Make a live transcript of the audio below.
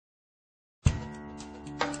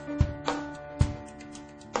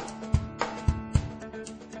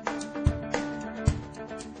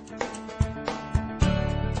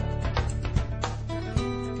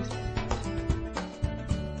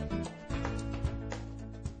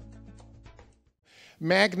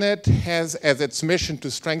Magnet has as its mission to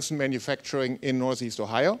strengthen manufacturing in Northeast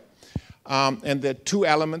Ohio. And there are two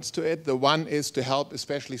elements to it. The one is to help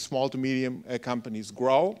especially small to medium companies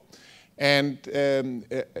grow. And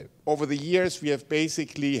over the years, we have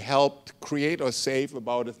basically helped create or save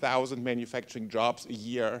about 1,000 manufacturing jobs a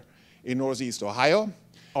year in Northeast Ohio.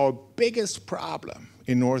 Our biggest problem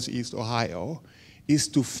in Northeast Ohio is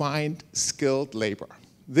to find skilled labor.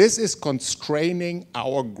 This is constraining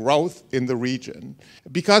our growth in the region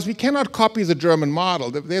because we cannot copy the German model.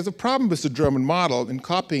 There's a problem with the German model in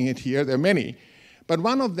copying it here. There are many. But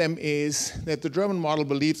one of them is that the German model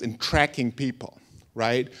believes in tracking people,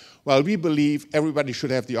 right? While we believe everybody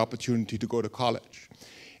should have the opportunity to go to college.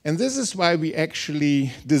 And this is why we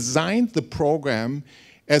actually designed the program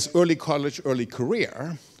as early college, early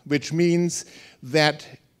career, which means that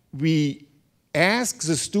we ask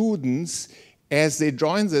the students as they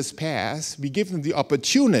join this path, we give them the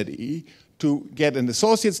opportunity to get an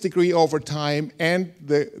associate's degree over time, and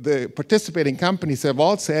the participating companies have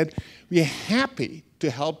all said, we're happy to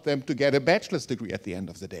help them to get a bachelor's degree at the end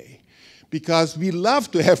of the day, because we love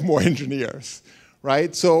to have more engineers,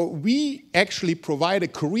 right? So we actually provide a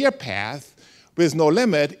career path with no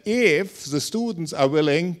limit if the students are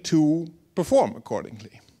willing to perform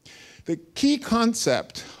accordingly. The key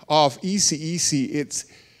concept of ECEC, it's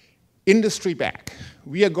industry back.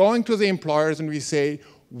 We are going to the employers and we say,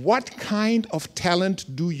 what kind of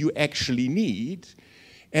talent do you actually need?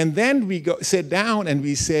 And then we sit down and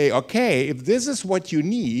we say, okay, if this is what you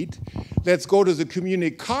need, let's go to the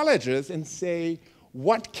community colleges and say,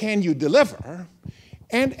 what can you deliver?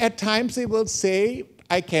 And at times they will say,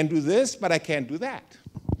 I can do this, but I can't do that.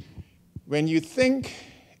 When you think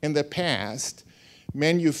in the past,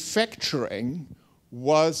 manufacturing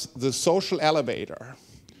was the social elevator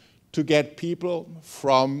to get people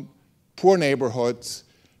from poor neighborhoods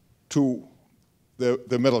to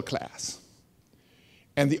the middle class.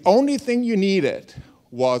 And the only thing you needed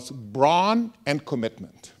was brawn and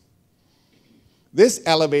commitment. This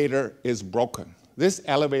elevator is broken. This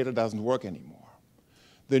elevator doesn't work anymore.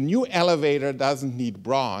 The new elevator doesn't need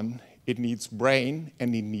brawn, it needs brain,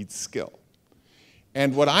 and it needs skill.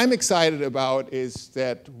 And what I'm excited about is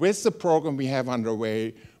that with the program we have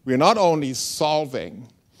underway, we're not only solving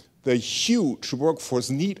the huge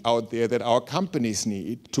workforce need out there that our companies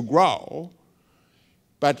need to grow,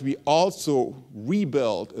 but we also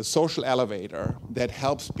rebuild a social elevator that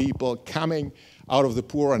helps people coming out of the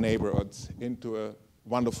poorer neighborhoods into a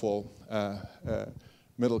wonderful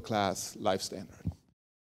middle-class life standard.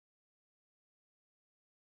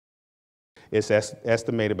 It's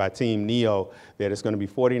estimated by Team NEO that it's going to be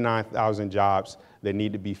 49,000 jobs that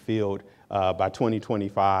need to be filled by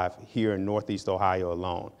 2025 here in Northeast Ohio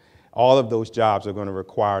alone. All of those jobs are going to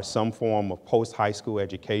require some form of post-high school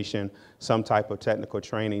education, some type of technical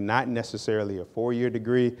training, not necessarily a 4-year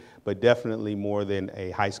degree, but definitely more than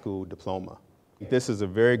a high school diploma. This is a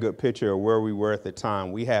very good picture of where we were at the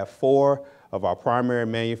time. We have 4 of our primary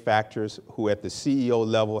manufacturers who at the CEO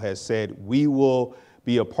level has said, we will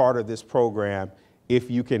be a part of this program. If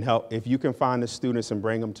you can find the students and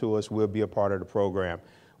bring them to us, we'll be a part of the program.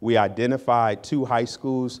 We identified 2 high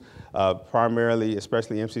schools, primarily,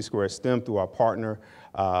 especially MC² STEM through our partner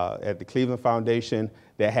at the Cleveland Foundation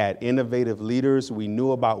that had innovative leaders. We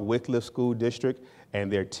knew about Wycliffe School District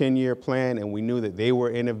and their 10-year plan, and we knew that they were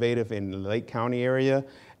innovative in the Lake County area.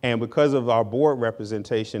 And because of our board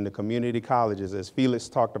representation, the community colleges, as Felix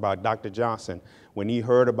talked about, Dr. Johnson, when he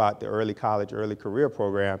heard about the early college, early career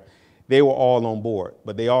program, they were all on board.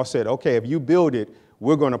 But they all said, okay, if you build it,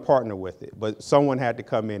 we're going to partner with it. But someone had to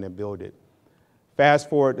come in and build it. Fast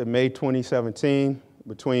forward to May 2017,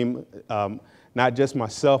 between not just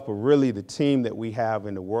myself, but really the team that we have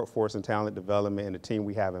in the workforce and talent development and the team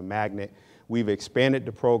we have in Magnet, we've expanded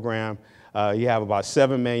the program. You have about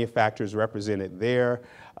 7 manufacturers represented there.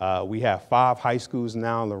 We have 5 high schools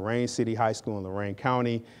now, Lorain City High School in Lorain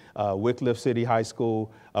County, Wycliffe City High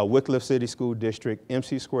School, Wycliffe City School District,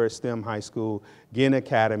 MC² STEM High School, Ginn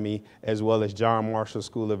Academy, as well as John Marshall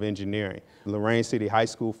School of Engineering. Lorain City High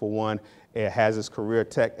School, for one, it has its career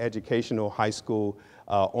tech educational high school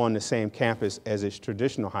on the same campus as its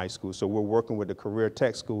traditional high school. So we're working with the career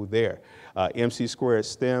tech school there. MC²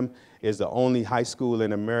 STEM is the only high school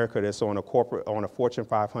in America that's on a Fortune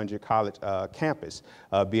 500 college campus,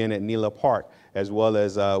 being at Nela Park, as well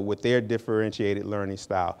as with their differentiated learning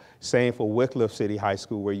style. Same for Wycliffe City High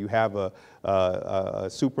School, where you have a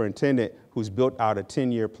superintendent who's built out a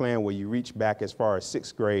 10-year plan where you reach back as far as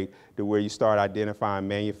 6th grade to where you start identifying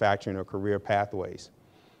manufacturing or career pathways.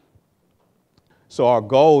 So our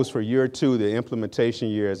goals for year 2, the implementation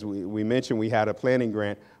year, as we mentioned, we had a planning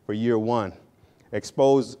grant for year 1.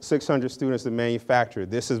 expose 600 students to manufacture.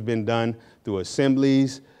 This has been done through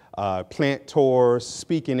assemblies, plant tours,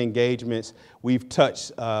 speaking engagements. We've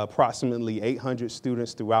touched approximately 800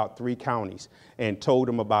 students throughout 3 counties and told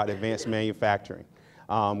them about advanced manufacturing.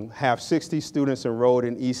 Have 60 students enrolled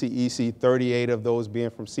in ECEC, 38 of those being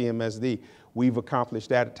from CMSD. We've accomplished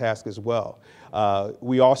that task as well.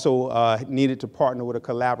 We also needed to partner with a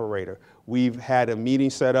collaborator. We've had a meeting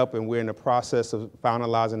set up and we're in the process of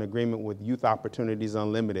finalizing an agreement with Youth Opportunities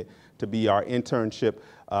Unlimited to be our internship,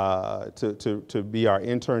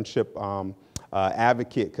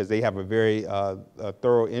 advocate, because they have a very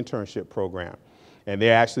thorough internship program. And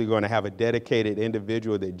they're actually going to have a dedicated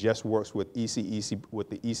individual that just works with ECEC, with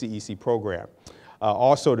the ECEC program.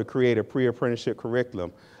 Also to create a pre-apprenticeship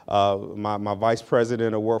curriculum. My Vice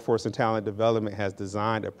President of Workforce and Talent Development has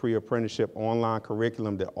designed a pre-apprenticeship online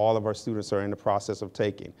curriculum that all of our students are in the process of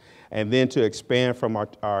taking. And then to expand from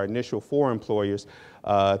our initial 4 employers,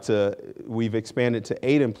 we've expanded to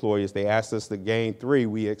 8 employers. They asked us to gain 3,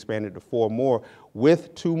 we expanded to 4 more,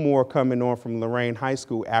 with 2 more coming on from Lorraine High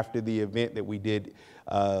School after the event that we did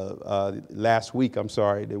last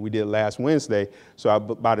Wednesday. So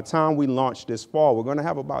by the time we launch this fall, we're going to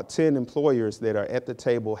have about 10 employers that are at the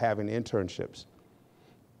table having internships.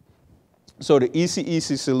 So the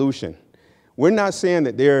ECEC solution. We're not saying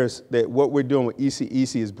that what we're doing with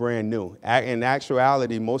ECEC is brand new. In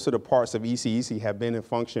actuality, most of the parts of ECEC have been in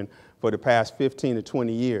function for the past 15 to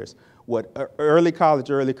 20 years. What early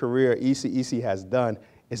college, early career ECEC has done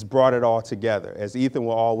is brought it all together. As Ethan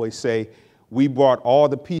will always say, we brought all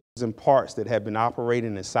the pieces and parts that have been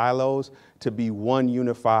operating in silos to be one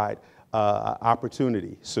unified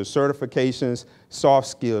opportunity. So certifications, soft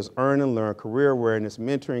skills, earn and learn, career awareness,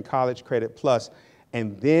 mentoring, college credit plus,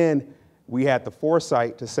 and then we had the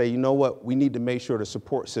foresight to say, you know what, we need to make sure the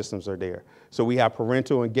support systems are there. So we have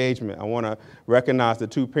parental engagement. I want to recognize the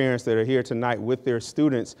 2 parents that are here tonight with their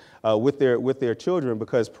students, with their children,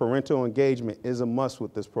 because parental engagement is a must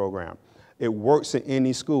with this program. It works in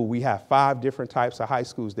any school. We have 5 different types of high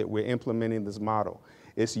schools that we're implementing this model.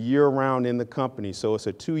 It's year-round in the company, so it's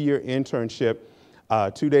a 2-year internship,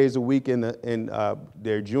 2 days a week in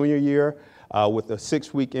their junior year, with a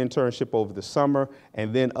 6-week internship over the summer,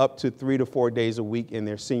 and then up to 3 to 4 days a week in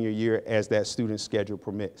their senior year as that student schedule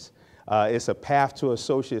permits. It's a path to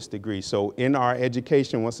associate's degree. So in our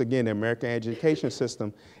education, once again, the American education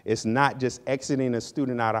system, it's not just exiting a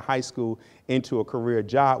student out of high school into a career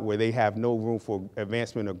job where they have no room for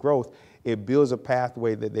advancement or growth. It builds a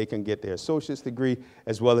pathway that they can get their associate's degree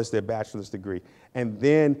as well as their bachelor's degree. And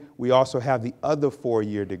then we also have the other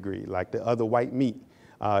 4-year degree, like the other white meat.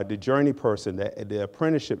 The journey person, the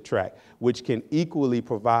apprenticeship track, which can equally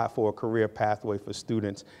provide for a career pathway for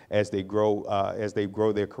students as they grow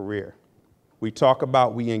their career. We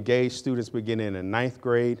engage students beginning in 9th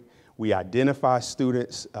grade. We identify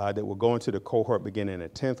students that will go into the cohort beginning in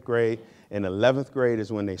 10th grade. In 11th grade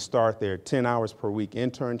is when they start their 10 hours per week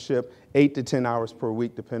internship, 8 to 10 hours per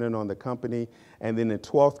week, depending on the company. And then in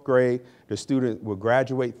 12th grade, the student will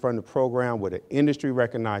graduate from the program with an industry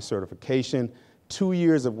recognized certification, 2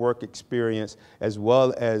 years of work experience, as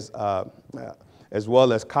well as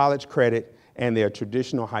college credit and their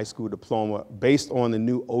traditional high school diploma based on the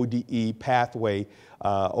new ODE pathway,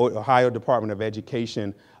 Ohio Department of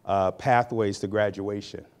Education pathways to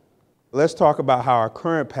graduation. Let's talk about how our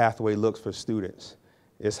current pathway looks for students.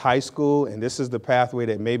 It's high school, and this is the pathway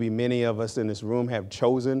that maybe many of us in this room have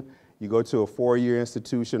chosen. You go to a 4-year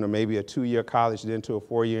institution or maybe a 2-year college, then to a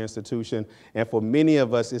 4-year institution. And for many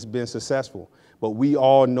of us, it's been successful. But we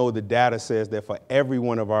all know the data says that for every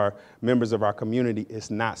one of our members of our community,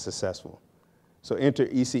 it's not successful. So enter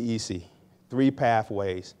ECEC, 3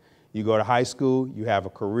 pathways. You go to high school, you have a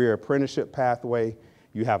career apprenticeship pathway,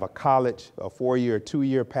 you have a college, a 4-year,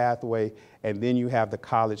 2-year pathway, and then you have the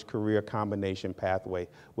college career combination pathway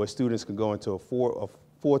where students can go into a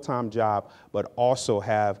full-time job, but also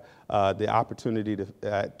have the opportunity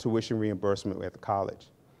to tuition reimbursement at the college.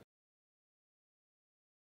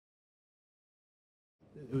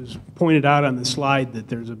 It was pointed out on the slide that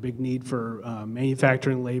there's a big need for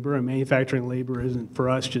manufacturing labor, and manufacturing labor isn't for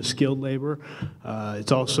us just skilled labor.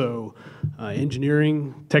 It's also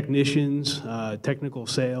engineering, technicians, technical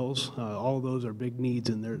sales. All of those are big needs,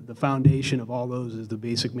 and the foundation of all those is the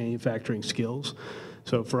basic manufacturing skills.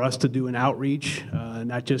 So for us to do an outreach,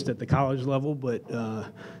 not just at the college level, but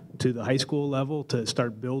to the high school level, to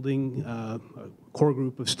start building a core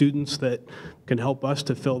group of students that can help us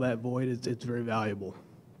to fill that void, it's very valuable.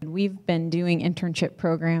 We've been doing internship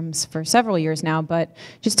programs for several years now, but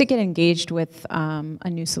just to get engaged with a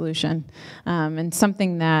new solution and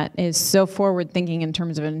something that is so forward-thinking in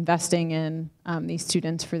terms of investing in these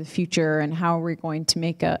students for the future and how we're going to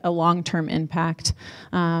make a long-term impact,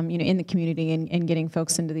 in the community and getting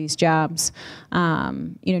folks into these jobs.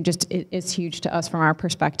 Just it's huge to us from our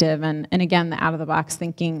perspective, and again, the out-of-the-box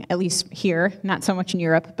thinking, at least here, not so much in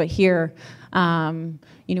Europe, but here.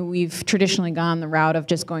 We've traditionally gone the route of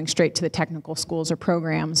just going straight to the technical schools or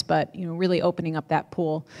programs, but really opening up that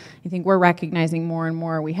pool. I think we're recognizing more and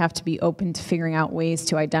more we have to be open to figuring out ways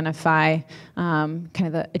to identify kind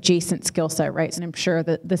of the adjacent skill set, right? And I'm sure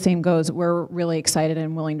that the same goes. We're really excited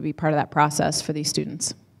and willing to be part of that process for these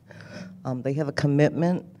students. They have a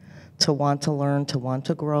commitment to want to learn, to want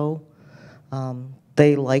to grow.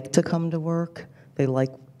 They like to come to work. They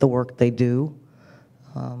like the work they do.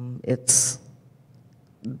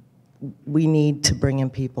 We need to bring in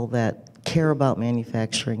people that care about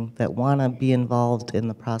manufacturing, that want to be involved in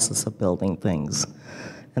the process of building things.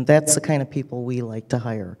 And that's the kind of people we like to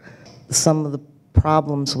hire. Some of the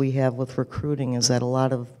problems we have with recruiting is that a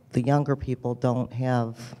lot of the younger people don't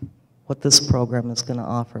have what this program is going to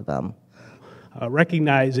offer them.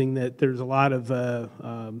 Recognizing that there's a lot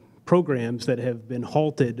of programs that have been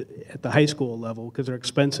halted at the high school level because they're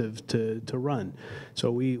expensive to run.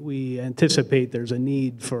 So we anticipate there's a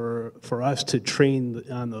need for us to train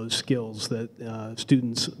on those skills that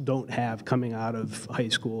students don't have coming out of high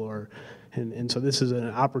school, and so this is an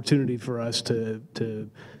opportunity for us to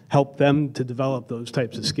help them to develop those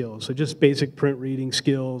types of skills. So just basic print reading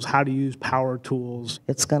skills, how to use power tools.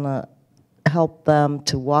 It's going to help them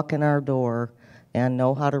to walk in our door and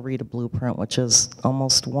know how to read a blueprint, which is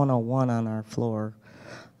almost 101 on our floor,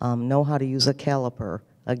 know how to use a caliper,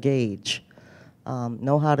 a gauge,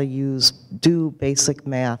 know how to do basic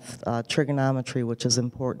math, trigonometry, which is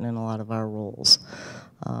important in a lot of our roles.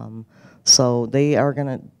 So they are going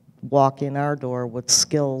to walk in our door with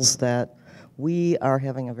skills that we are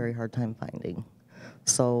having a very hard time finding.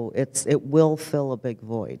 So it will fill a big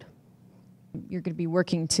void. You're going to be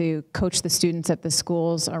working to coach the students at the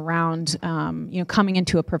schools around, coming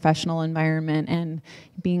into a professional environment and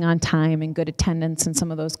being on time and good attendance and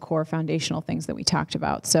some of those core foundational things that we talked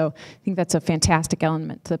about. So I think that's a fantastic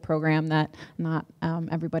element to the program that not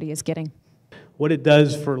everybody is getting. What it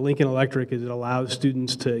does for Lincoln Electric is it allows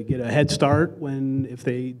students to get a head start if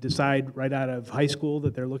they decide right out of high school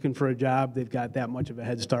that they're looking for a job, they've got that much of a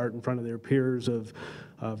head start in front of their peers of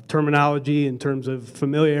terminology in terms of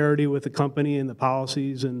familiarity with the company and the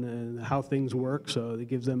policies and how things work. So it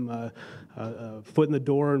gives them a foot in the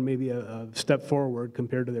door and maybe a step forward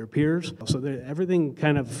compared to their peers. So everything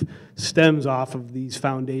kind of stems off of these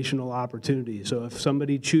foundational opportunities. So if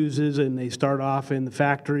somebody chooses and they start off in the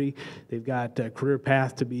factory, they've got a career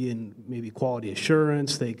path to be in maybe quality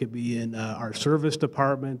assurance, they could be in our service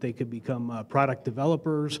department, they could become product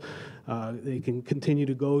developers, they can continue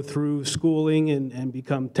to go through schooling and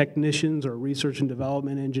become technicians or research and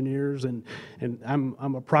development engineers, and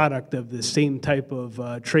I'm a product of the same type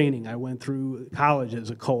of training. I went through college as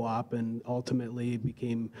a co-op and ultimately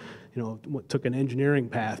became, took an engineering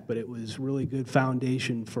path, but it was really good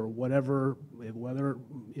foundation for whether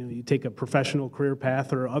you take a professional career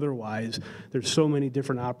path or otherwise. There's so many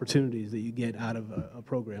different opportunities that you get out of a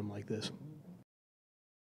program like this.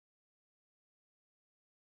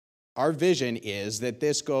 Our vision is that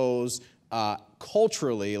this goes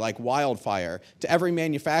culturally like wildfire to every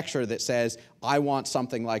manufacturer that says, I want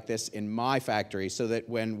something like this in my factory, so that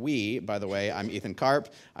when we, by the way, I'm Ethan Karp,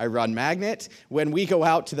 I run Magnet, when we go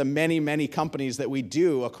out to the many, many companies that we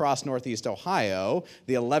do across Northeast Ohio,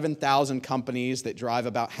 the 11,000 companies that drive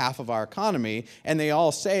about half of our economy, and they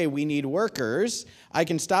all say we need workers, I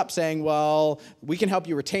can stop saying, well, we can help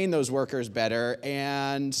you retain those workers better,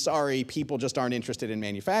 and sorry, people just aren't interested in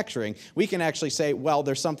manufacturing. We can actually say, well,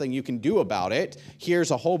 there's something you can do about it.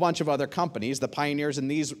 Here's a whole bunch of other companies, the pioneers in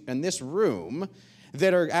this room,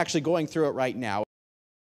 that are actually going through it right now.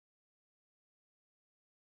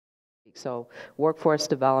 So workforce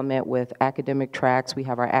development with academic tracks. We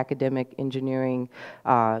have our academic engineering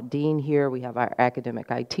dean here. We have our academic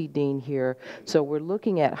IT dean here. So we're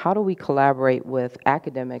looking at how do we collaborate with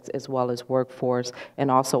academics as well as workforce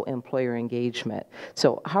and also employer engagement.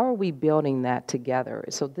 So how are we building that together?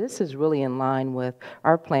 So this is really in line with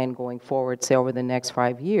our plan going forward, say over the next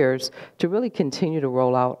 5 years, to really continue to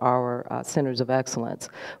roll out our centers of excellence.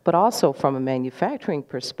 But also from a manufacturing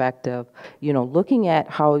perspective, looking at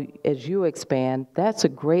how, as as you expand, that's a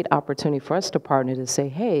great opportunity for us to partner to say,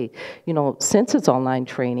 hey, you know, since it's online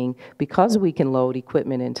training, because we can load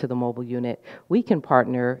equipment into the mobile unit, we can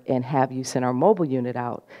partner and have you send our mobile unit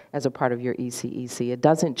out as a part of your ECEC. It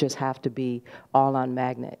doesn't just have to be all on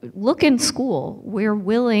magnet. Look in school. We're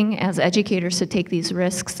willing as educators to take these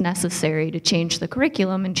risks necessary to change the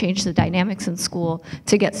curriculum and change the dynamics in school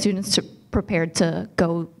to get students prepared to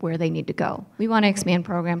go where they need to go. We want to expand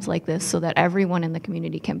programs like this so that everyone in the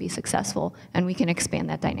community can be successful and we can expand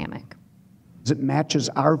that dynamic. It matches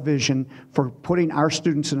our vision for putting our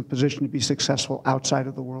students in a position to be successful outside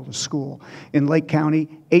of the world of school. In Lake County,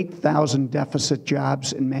 8,000 deficit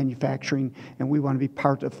jobs in manufacturing, and we want to be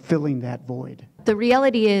part of filling that void. The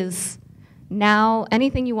reality is now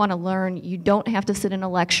anything you want to learn, you don't have to sit in a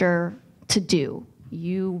lecture to do.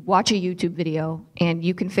 You watch a YouTube video and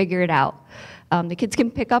you can figure it out. The kids can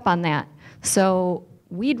pick up on that. So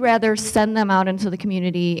we'd rather send them out into the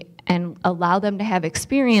community and allow them to have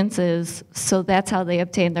experiences, so that's how they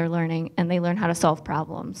obtain their learning and they learn how to solve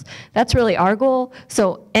problems. That's really our goal,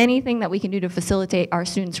 so anything that we can do to facilitate our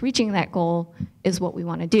students reaching that goal is what we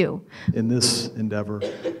want to do. In this endeavor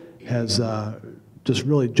has just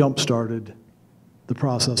really jump-started the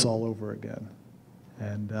process all over again.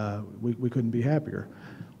 And we couldn't be happier.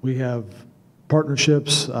 We have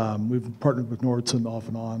partnerships. We've partnered with Nordson off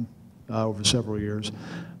and on over several years,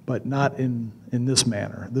 but not in this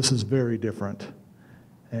manner. This is very different.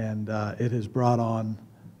 And it has brought on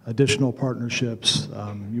additional partnerships.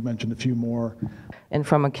 You mentioned a few more. And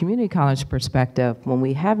from a community college perspective, when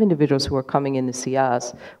we have individuals who are coming in to see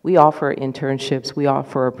us, we offer internships, we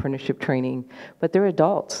offer apprenticeship training, but they're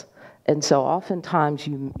adults. And so oftentimes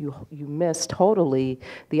you miss totally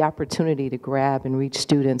the opportunity to grab and reach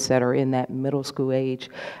students that are in that middle school age.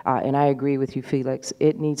 And I agree with you, Felix,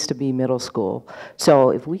 it needs to be middle school. So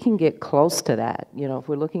if we can get close to that, you know, if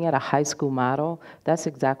we're looking at a high school model, that's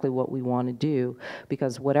exactly what we want to do.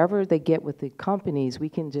 Because whatever they get with the companies, we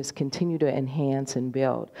can just continue to enhance and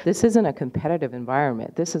build. This isn't a competitive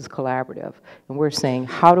environment. This is collaborative. And we're saying,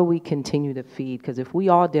 how do we continue to feed? Because if we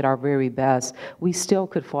all did our very best, we still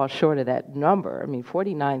could fall short of that number. I mean,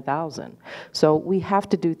 49,000. So we have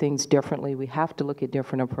to do things differently. We have to look at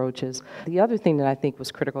different approaches. The other thing that I think was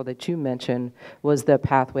critical that you mentioned was the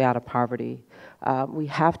pathway out of poverty. We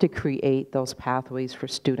have to create those pathways for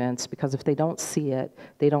students, because if they don't see it,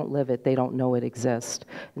 they don't live it, they don't know it exists.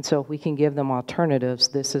 And so if we can give them alternatives,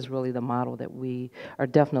 this is really the model that we are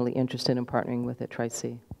definitely interested in partnering with at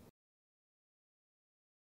Tri-C.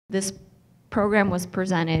 This program was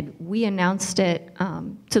presented, we announced it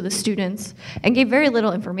to the students and gave very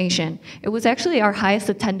little information. It was actually our highest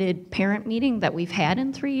attended parent meeting that we've had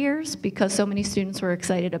in 3 years, because so many students were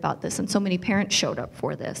excited about this and so many parents showed up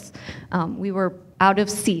for this. We were out of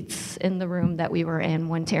seats in the room that we were in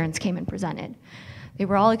when Terrence came and presented. They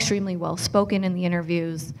were all extremely well spoken in the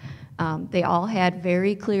interviews. They all had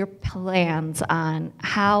very clear plans on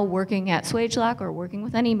how working at Swagelok or working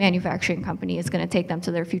with any manufacturing company is going to take them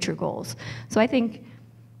to their future goals. So I think,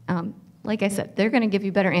 like I said, they're going to give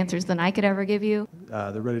you better answers than I could ever give you.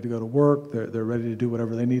 They're ready to go to work. They're ready to do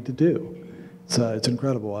whatever they need to do. It's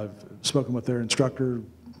incredible. I've spoken with their instructor.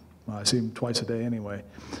 I see him twice a day anyway.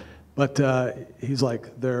 But he's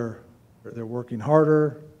like, they're working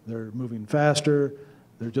harder. They're moving faster.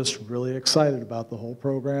 They're just really excited about the whole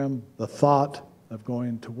program, the thought of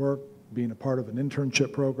going to work, being a part of an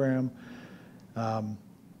internship program,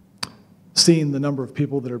 seeing the number of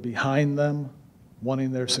people that are behind them,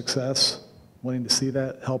 wanting their success, wanting to see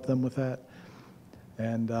that, help them with that.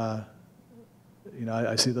 And you know,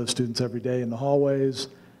 I see those students every day in the hallways,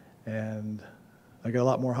 and I get a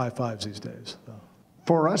lot more high fives these days. So.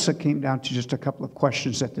 For us, it came down to just a couple of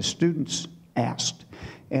questions that the students asked.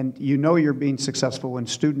 And you know you're being successful when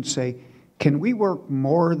students say, can we work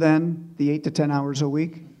more than the 8 to 10 hours a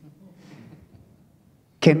week?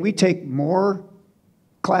 Can we take more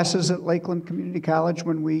classes at Lakeland Community College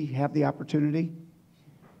when we have the opportunity?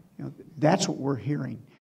 You know, that's what we're hearing.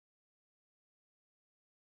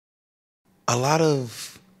 A lot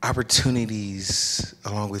of opportunities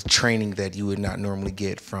along with training that you would not normally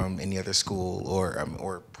get from any other school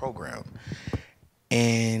or program.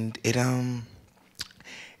 And it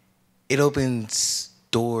opens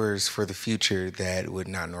doors for the future that would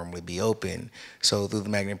not normally be open. So through the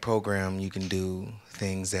magnet program, you can do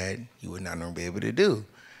things that you would not normally be able to do.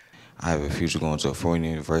 I have a future going to a foreign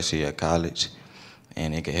university at college,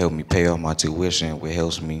 and it can help me pay off my tuition, which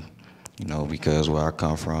helps me, you know, because where I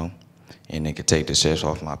come from, and it can take the stress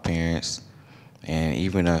off my parents. And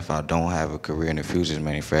even if I don't have a career in the future in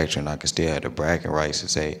manufacturing, I can still have the bragging rights to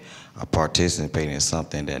say I participated in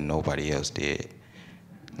something that nobody else did.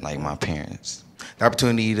 like my parents. The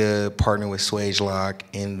opportunity to partner with SwageLock,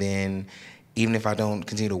 and then even if I don't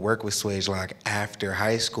continue to work with SwageLock after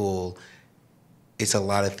high school, it's a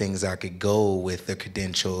lot of things I could go with the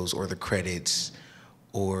credentials or the credits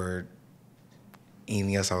or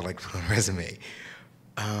anything else I would like to put on a resume.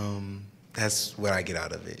 That's what I get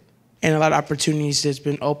out of it. And a lot of opportunities that's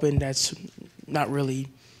been open that's not really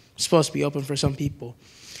supposed to be open for some people.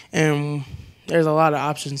 And there's a lot of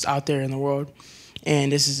options out there in the world,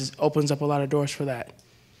 and this opens up a lot of doors for that.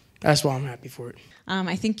 That's why I'm happy for it.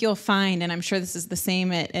 I think you'll find, and I'm sure this is the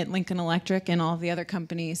same at Lincoln Electric and all of the other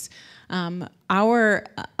companies, our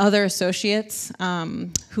other associates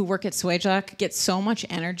who work at SwageLock get so much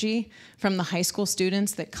energy from the high school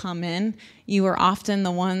students that come in. You are often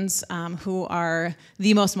the ones who are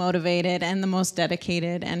the most motivated and the most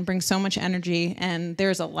dedicated and bring so much energy, and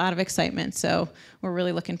there's a lot of excitement. So we're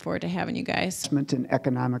really looking forward to having you guys. Investment in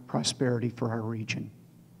economic prosperity for our region.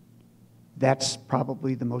 That's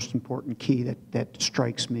probably the most important key that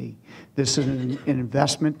strikes me. This is an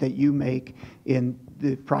investment that you make in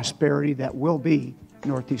the prosperity that will be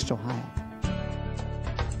Northeast Ohio.